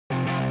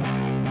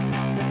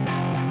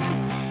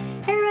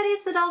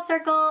the Doll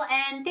Circle,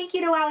 and thank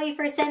you to Wowwee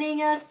for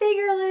sending us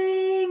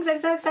fingerlings. I'm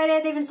so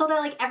excited. They've been sold out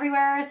like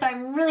everywhere, so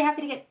I'm really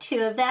happy to get 2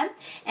 of them.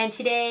 And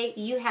today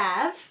you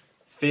have...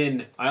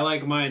 Finn. I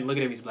like mine. Look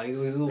at him. He's black. He's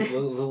a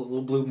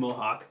little blue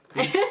mohawk.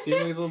 See,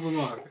 he's a little blue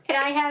mohawk. And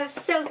I have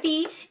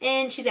Sophie,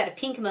 and she's got a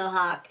pink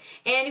mohawk.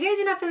 And if you guys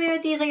are not familiar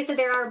with these, like I said,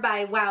 they are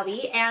by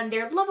Wowwee, and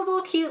they're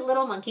lovable, cute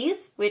little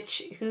monkeys.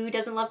 Which who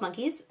doesn't love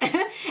monkeys?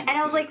 and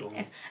I was like, cool.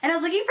 and I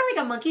was looking for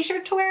like a monkey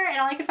shirt to wear, and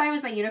all I could find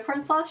was my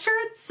unicorn sloth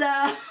shirt.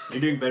 So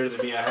you're doing better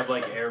than me. I have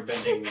like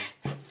airbending.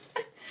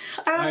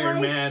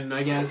 Iron Man,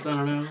 I guess. I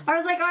don't know. I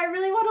was like, oh, I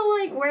really want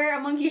to like wear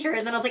a monkey shirt,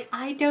 and then I was like,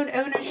 I don't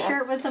own a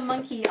shirt with a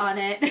monkey on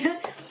it.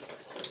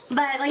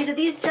 But like I said,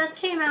 these just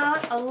came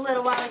out a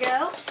little while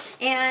ago,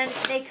 and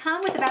they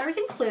come with the batteries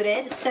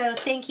included. So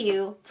thank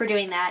you for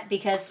doing that,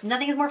 because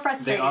nothing is more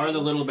frustrating. They are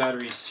the little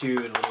batteries too,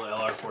 and little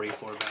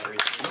LR44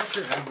 batteries. They're not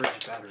your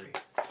average battery,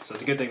 so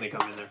it's a good thing they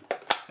come in there.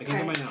 I can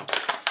get mine now.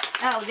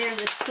 Oh,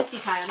 there's a twisty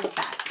tie on his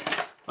back.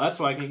 Well, that's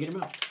why I can't get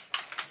him out.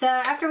 So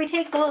after we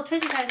take the little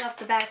twisty ties off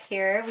the back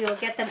here, we will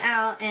get them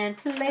out and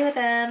play with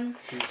them.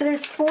 So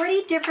there's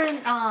 40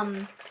 different,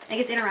 I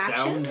guess, interactions.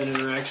 Sounds and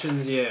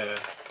interactions, yeah.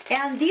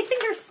 And these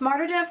things are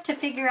smart enough to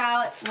figure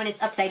out when it's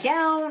upside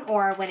down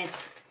or when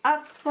it's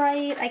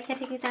upright. I can't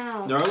take these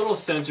out. There are little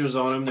sensors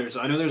on them.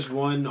 I know there's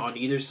one on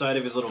either side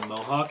of his little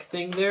mohawk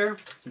thing there.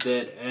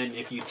 And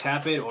if you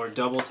tap it or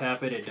double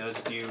tap it, it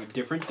does do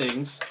different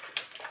things.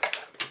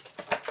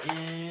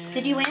 And...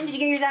 Did you win? Did you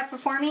get yours out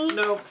before me?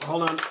 No,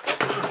 hold on.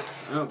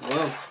 Oh,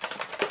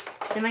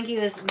 whoa. The monkey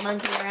was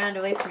monkeying around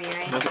away from me,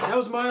 right? That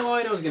was my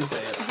line. I was going to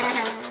say it.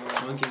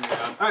 Monkeying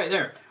around. All right,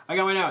 there. I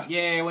got mine out.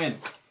 Yay, I win.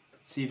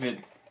 See if it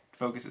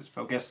focuses.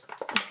 Focus.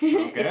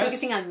 It's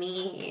focusing on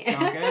me.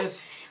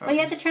 Focus. Well,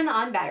 you have to turn the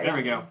on battery. There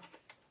we go.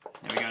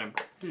 There we got him.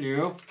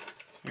 Hello.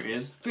 There he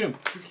is. Look at him.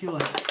 He's cute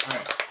like that. All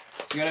right.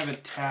 So you got to have a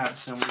tab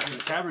somewhere.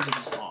 The tab is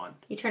just on.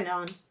 You turned it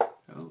on.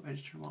 Oh, I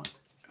just turned on.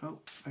 Oh,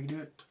 I can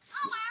do it.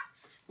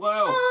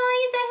 Whoa. Oh,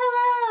 you said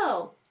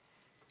hello.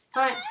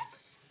 All right.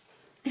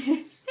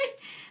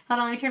 Hold on,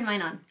 let me turn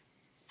mine on.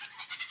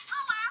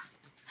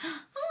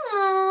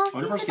 Oh, I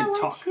wonder if I can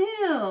talk. Too.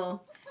 Aww.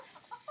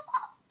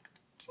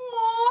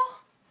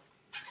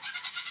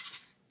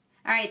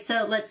 Alright,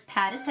 so let's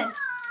pat his head.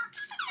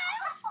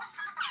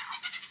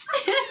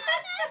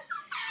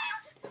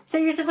 So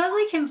you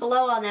supposedly can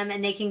blow on them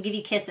and they can give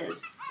you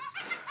kisses.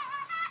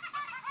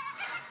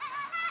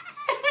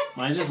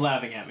 Mine's just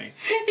laughing at me.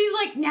 He's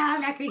like, no, I'm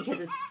not giving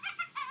kisses.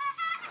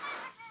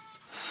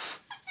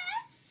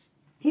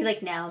 He's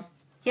like, no.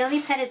 He let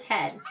me pet his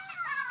head.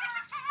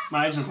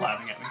 Mine's just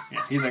laughing at me.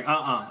 Yeah, he's like,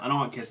 I don't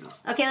want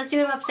kisses. Okay, let's do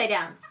him upside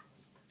down.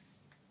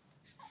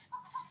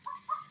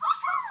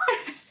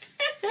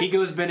 He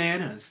goes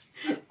bananas.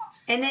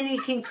 And then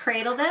you can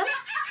cradle them.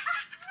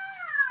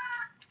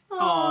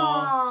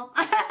 Aww.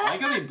 I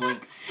like how they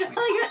blink.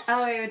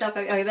 Oh, wait, don't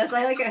focus. Okay, that's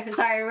like,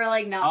 sorry, we're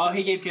like, no. Oh,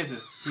 he gave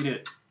kisses. He did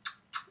it.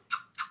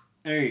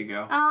 There you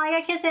go. Oh, I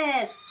got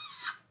kisses.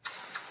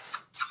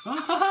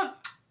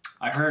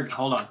 I heard,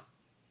 hold on.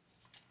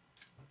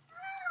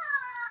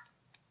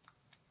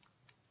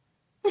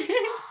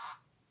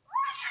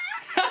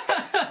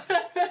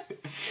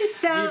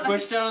 So if you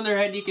push down on their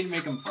head, you can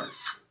make them fart.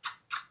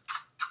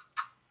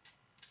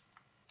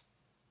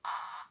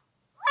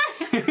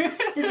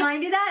 Does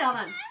mine do that? Hold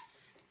on.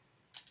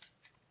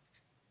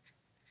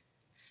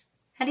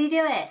 How do you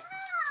do it?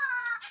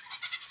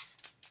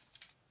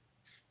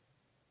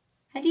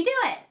 How do you do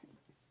it?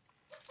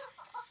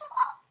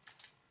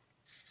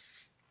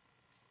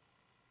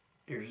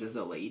 Yours is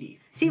a lady.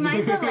 See,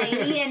 mine's a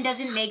lady and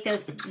doesn't make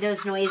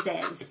those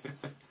noises.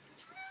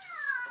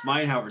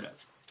 Mine, however,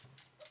 does.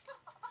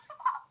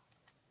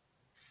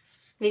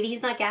 Maybe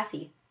he's not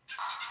gassy.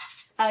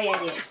 Oh, yeah,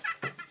 he is.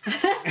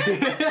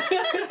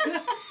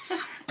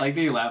 Like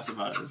that he laughs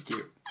about it. It's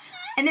cute.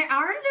 And their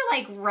arms are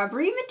like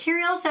rubbery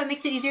material, so it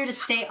makes it easier to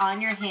stay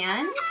on your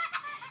hand.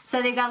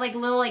 So they've got like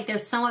little, like they're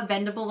somewhat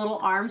bendable little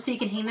arms, so you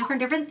can hang them from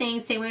different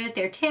things. Same way with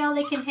their tail,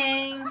 they can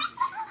hang.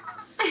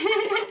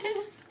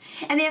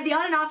 And they have the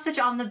on and off switch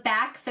on the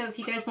back, so if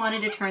you guys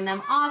wanted to turn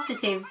them off to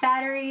save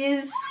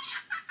batteries.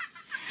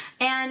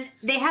 And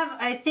they have,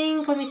 I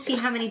think, let me see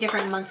how many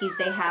different monkeys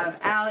they have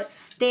out.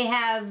 They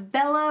have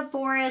Bella,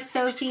 Boris,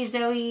 Sophie,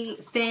 Zoe,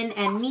 Finn,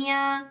 and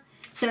Mia.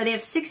 So they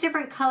have 6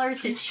 different colors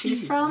to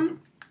choose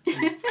from.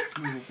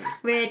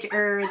 Which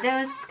are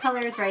those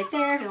colors right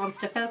there, if it wants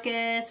to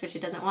focus, which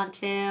it doesn't want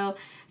to.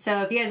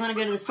 So if you guys want to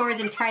go to the stores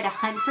and try to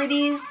hunt for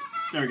these.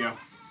 There we go.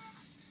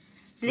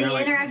 Do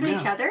they interact with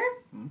each other?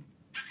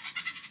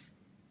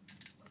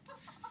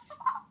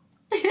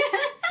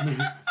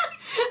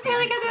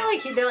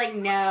 They're like,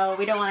 no,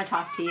 we don't want to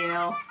talk to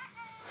you.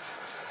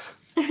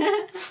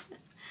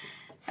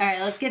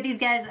 Alright, let's get these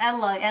guys. I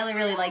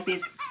really like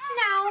these.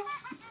 No.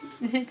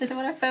 It doesn't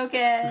want to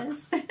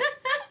focus.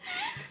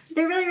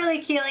 They're really, really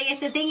cute. Like I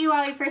said, thank you,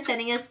 Wowwee, for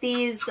sending us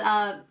these.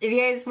 If you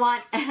guys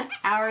want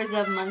hours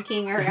of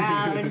monkeying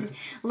around,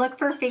 look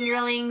for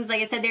fingerlings.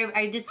 Like I said,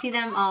 I did see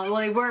them. Well,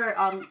 they were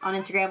on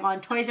Instagram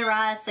on Toys R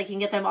Us. Like you can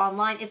get them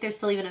online if they're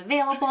still even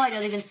available. I know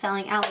they've been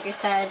selling out, like I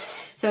said.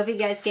 So if you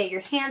guys get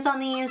your hands on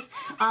these,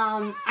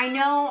 I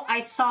know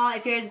I saw,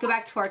 if you guys go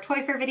back to our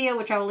Toy Fair video,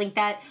 which I will link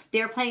that,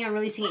 they're planning on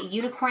releasing a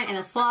unicorn and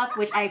a sloth,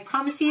 which I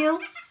promise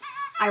you,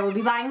 I will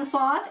be buying the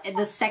sloth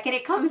the second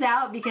it comes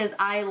out because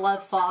I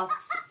love sloths,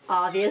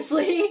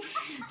 obviously.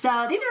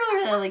 So these are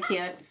really, really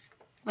cute.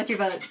 What's your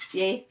vote?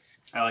 Yay?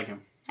 I like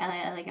him.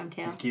 I like him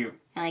too. He's cute.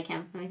 I like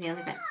him. Let me see.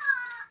 Let me see.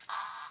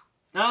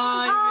 Oh,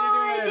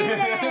 I did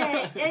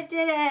it! It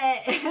did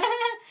it!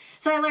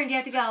 So I learned you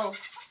have to go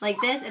like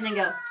this and then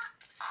go.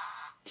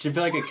 Should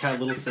feel like a kind of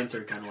little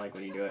sensor, kind of like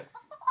when you do it.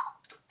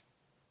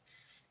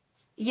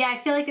 Yeah,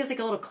 I feel like there's like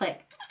a little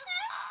click.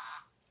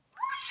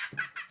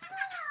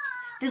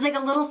 There's like a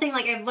little thing,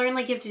 like I've learned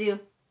like you have to do.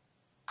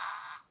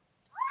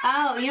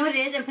 Oh, you know what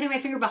it is? I'm putting my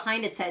finger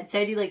behind its head, so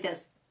I do like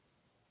this.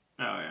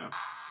 Oh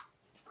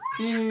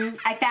yeah.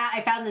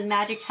 I found the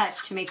magic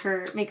touch to make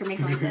her make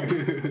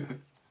noises.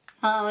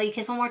 Oh, will you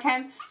kiss one more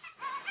time?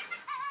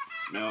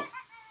 No.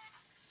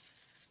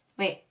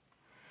 Wait.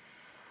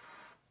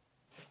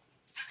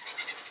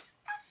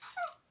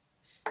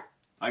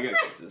 I got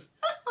kisses.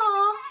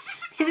 Aww.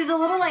 Because there's a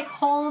little like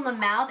hole in the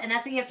mouth, and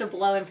that's what you have to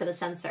blow in for the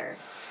sensor.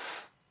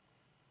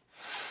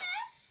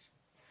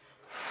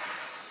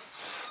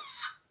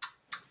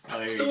 Oh,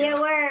 there you See, go. it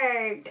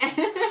worked.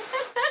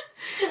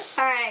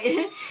 Alright.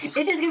 It's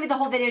just gonna be the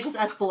whole video is just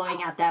us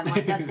blowing at them.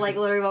 Like that's like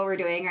literally what we're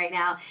doing right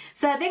now.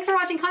 So thanks for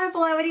watching. Comment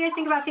below. What do you guys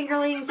think about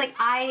fingerlings? Like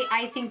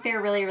I think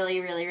they're really, really,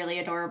 really, really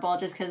adorable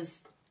just because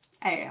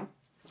I don't know.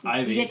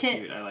 I think it's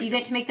cute. I like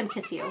get to make them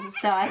kiss you.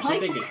 So I actually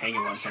like think you hang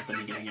him on something,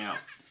 he can hang out.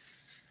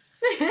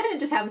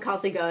 just have them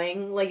constantly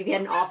going. Like if you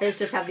had an office,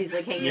 just have these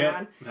like hanging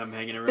around. Have him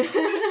hanging around.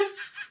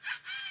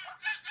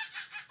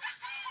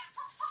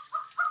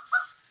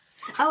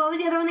 Oh, what was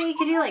the other one that you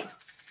could do? Like,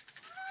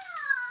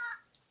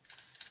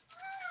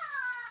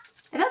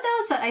 I thought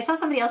that was. I saw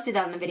somebody else do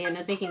that in a video and it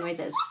was making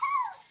noises.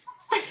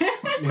 All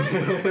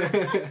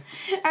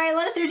right,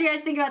 let us know what you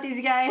guys think about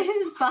these guys.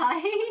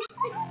 Bye.